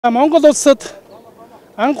Монгол улсад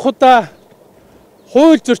анх удаа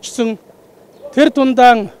хууль зөрчсөн тэр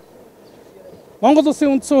дундаа Монгол улсын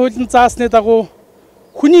үндсэн хуулийн заасны дагуу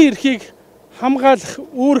хүний эрхийг хамгаалах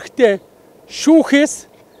үүрэгтэй шүүхээс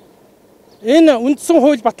энэ үндсэн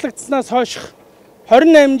хууль батлагдсанаас хойш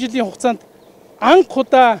 28 жилийн хугацаанд анх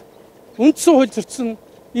удаа үндсэн хууль зөрчсөн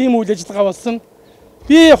ийм үйл ажиллагаа болсон.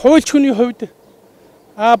 Би хуульч хүний хувьд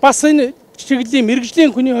бас энэ чиглэлийн мэрэгжлийн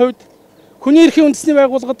хүний хувьд хүний эрхийн үндэсний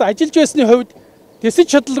байгууллагад ажиллаж байсны хувьд тэсэж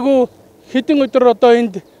чадалгүй хэдэн өдөр одоо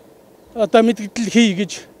энд мэдгдэл хий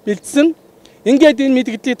гэж бэлдсэн. Ингээд энэ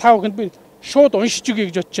мэдгдлийг та бүхэнд би шууд уншиж өгье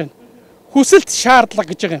гэж бодож байна. Хүсэлт шаардлага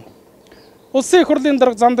гэж байгаа юм. Улсын их хурлын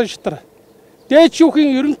дарга Зандан Шитар, дээд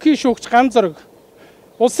шүүхийн ерөнхий шүүгч Ган Зориг,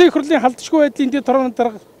 улсын их хурлын халдшгүй байдлын дэд хорооны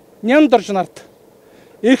дарга Нямдорж нарт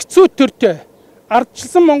эрхцүүд төртэй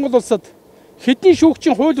ардчилсан Монгол улсад хэдийн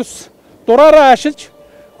шүүгчийн хууль ус дураараа ашиглаж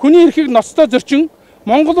хүний эрхийг ноцтой зөрчин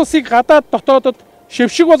Монгол улсыг гадаад дотоодод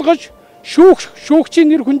шившиг болгож шүүгчийн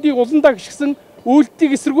нэр хүндийг уландаа гიშгсэн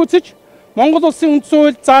үйлдэлийг эсэргүүцэж Монгол улсын үндсэн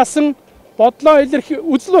хууль заасан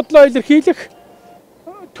үзэл бодлоо илэрхийлэх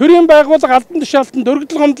төрийн байгууллага албан тушаалтанд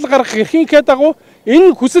өргөдөл гомдол гаргах эрхийнхээ дагуу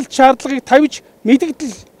энэ хүсэлт шаардлагыг тавьж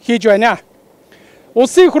мэдгдэл хийж байна.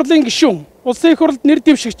 Улсын их хурлын гишүүн, улсын их хурлд нэр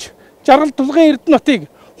дэвшигч Жаргал Тулгын Эрдэнэтийг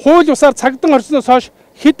хууль усаар цагдан орсноос хойш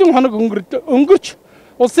хэдэн хоног өнгөрч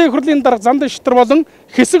улсын их хурлын дарга Зандан Шитар болон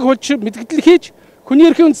хэсэг хуульч мэдгдэл хийж хүний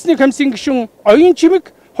эрхийн үндэсний комиссийн гишүүн Оюун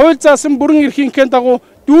Чимэг хууль заасан бүрэн эрхийнхээ дагуу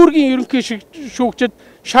дүүргийн ерөнхий шүүгчд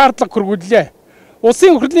шаардлага хөргүүллээ.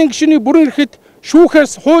 Улсын их хурлын гишүүний бүрэн эрхэд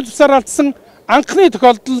шүүхээс хууль усаар алдсан анхны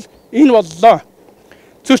тохиолдол энэ боллоо.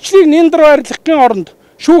 Зөрчлийг ниндар байрлахын оронд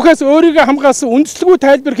шүүхээс өөрийгөө хамгаалсан үндэслэгүй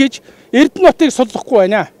тайлбар хийж Эрдэнэтийг суллахгүй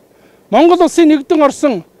байна. Монгол улсын нэгдэн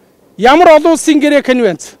орсон ямар олон улсын гэрээ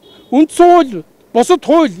конвенц, үндсэн хууль, бусад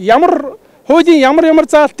хууль, хуулийн ямар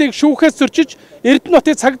заалтыг шүүхээс зөрчиж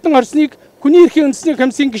Эрдэнэтийн цагдан орсныг хүний эрхийн үндэсний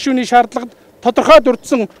комиссийн гишүүний шаардлагад тодорхой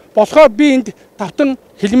дурдсан болохоор би энд тавтан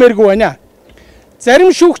хэлмээргүй байна.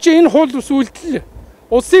 Зарим шүүгчийн энэ хууль ус үйлдэл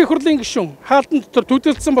улсын их хурлын гишүүн хаалтан дотор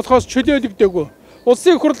төдөлдсөн болохоос чөлөөлөгдөөгүй.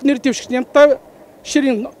 Улсын их хурлд нэр дэвшигч Нямтай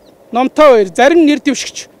ширийн номтой баяр зарим нэр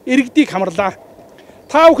дэвшигч иргэдийг хамарлаа.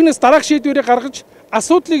 Та бүхнээс дараах шийдвэрийг гаргаж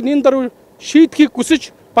асуудлыг нэн даруй шийдэхийг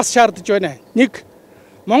хүсэж бас шаардж байна. 1.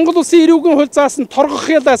 Монгол улсын эрүүгийн хууль заасан торгох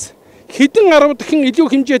ялаас хэдэн 10 дахин илүү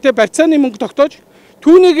хэмжээтэй барьцааны мөнгө тогтоож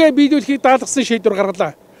түүнийгээ биелүүлэхийг даалгасан шийдвэр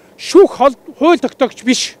гаргалаа. Шүүх хууль тогтоогч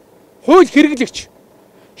биш, хууль хэрэглэгч.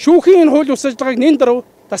 Шүүхийн энэ хууль ус ажиллагааг нэн даруй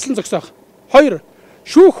таслан зогсоох. 2.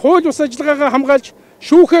 Шүүх хууль ус ажиллагаагаа хамгаалж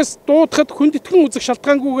шүүхээс дуудахад хүндэтгэн үзэх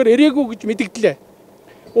шалтгаангүйгээр ирээгүй гэж мэдгдлээ.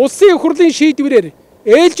 Улсын их хурлын шийдвэрээр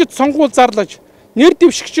ээлжид сонгуул зарлаж нэр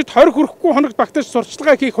дэвшигчид 20 хүрэхгүй хоногт багтаж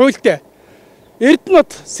сурталчилгаа хийх хуультай.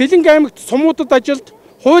 Эрдэнэт Сэлэнг аймагт сумуудад ажилд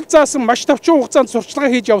хууль заасан маш товчхон хугацаанд сурталчилгаа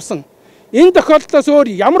хийж явсан. Энэ тохиолдлоос өөр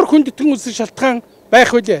ямар хүндэтгэн үзэх шалтгаан байх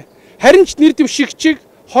вүлээ? Харин ч нэр дэвшигчийг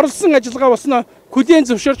хорлсон ажиллагаа болсноо хүлээн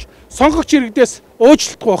зөвшөөрч сонгогч иргэдээс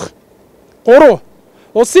өөчлөлтгүй байх. 3.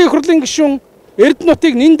 Улсын их хурлын гишүүн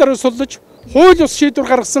Эрдэнэтийг нэн даруй суллаж хууль ус шийдвэр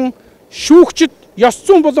гаргасан шүүгчид ёс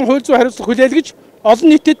зүйн болон хууль зүйн хариуцлага хүлээлгэж олон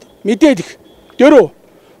нийтэд мэдээлэх. 4.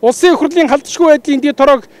 Улсын их хурлын халдшгүй байдлын дэд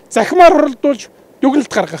хороог захимаар хуралдуулж дүгнэлт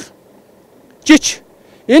гаргах. Жич.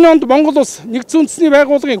 Энэ онд Монгол улс нэгдсэн үндэсний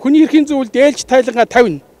байгууллагын хүний эрхийн зөвлөлд ээлж тайлангаа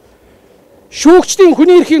тавина. Шүүгчдийн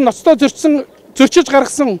хүний эрхийг ноцтой зөрчиж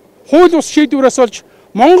гаргасан хууль ус шийдвэрээс болж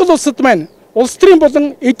Монгол улсад маань улс төрийн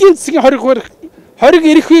болон эдийн засгийн хориг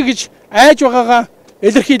ирэхүй гэж айж байгаагаа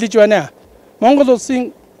илэрхийлж байна. Монгол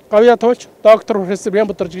улсын гавьяа туулч доктор профессор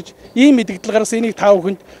Нямдорж гэж ийм мэдгдэл гаргасан, энийг та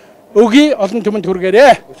бүхэнд өгье, олон түмэнд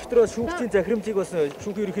хүргээрэй. Өчигдөр шүүгчийн захирамжийг бас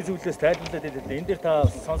шүүхийн ерөнхий зөвлөлөөс тайлбарлаад байлаа. Энэ дээр та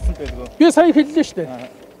сонсон байлгүй. Би сая хэллээ шүү дээ.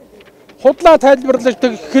 Худлаа тайлбарлаж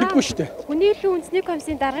хэрэггүй шүү дээ. Хүний эрхийн үндэсний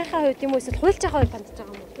комиссийн даргийнхаа хувьд юм уу эсвэл хуульчийн хувьд хандж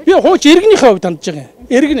байгаа юм уу? Би хууч иргэнийхээ хувьд хандж байгаа юм.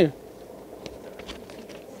 Иргэнэ.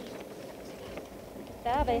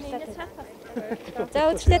 За баярлалаа. За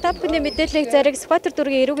үзэгчдээ та бүхний мэдээллийг зариг Сүхбаатар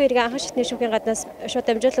дүүргийн эрүүгийн иргэн анхан шатны шүүхийн гаднаас шууд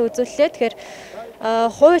дамжуулан үзүүллээ. Тэгэхээр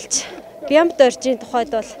хуульч Нямдоржийн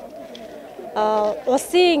тухайд бол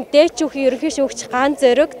улсын дээд шүүхийн ерөнхий шүүгч Ган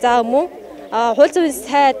Зориг за мөн хууль зүйн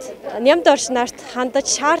сайд Нямдорж нарт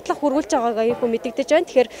хандаж шаардлага хүргүүлж байгаагаа юу мэдэгдэж байна.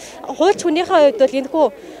 Тэгэхээр хуульч хүнийхээ хувьд бол энэхүү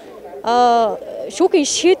шүүхийн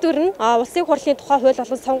шийдвэр нь улсын хурлын тухай хууль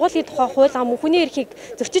болон сонгуулийн тухай хууль мөн хүний эрхийг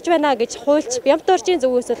зөрчиж байна гэж хуульч Нямдоржийн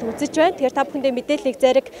зөвөөс бол үзэж байна. Тэгэхээр та бүхэндээ мэдээллийг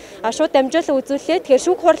зариг шууд дамжуулан үзүүллээ. Тэгэхээр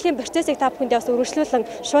шүүх хурлын процессыг та бүхэндээ бас үргэлжлүүлэн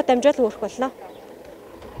шууд дамжуулан өргөх болно.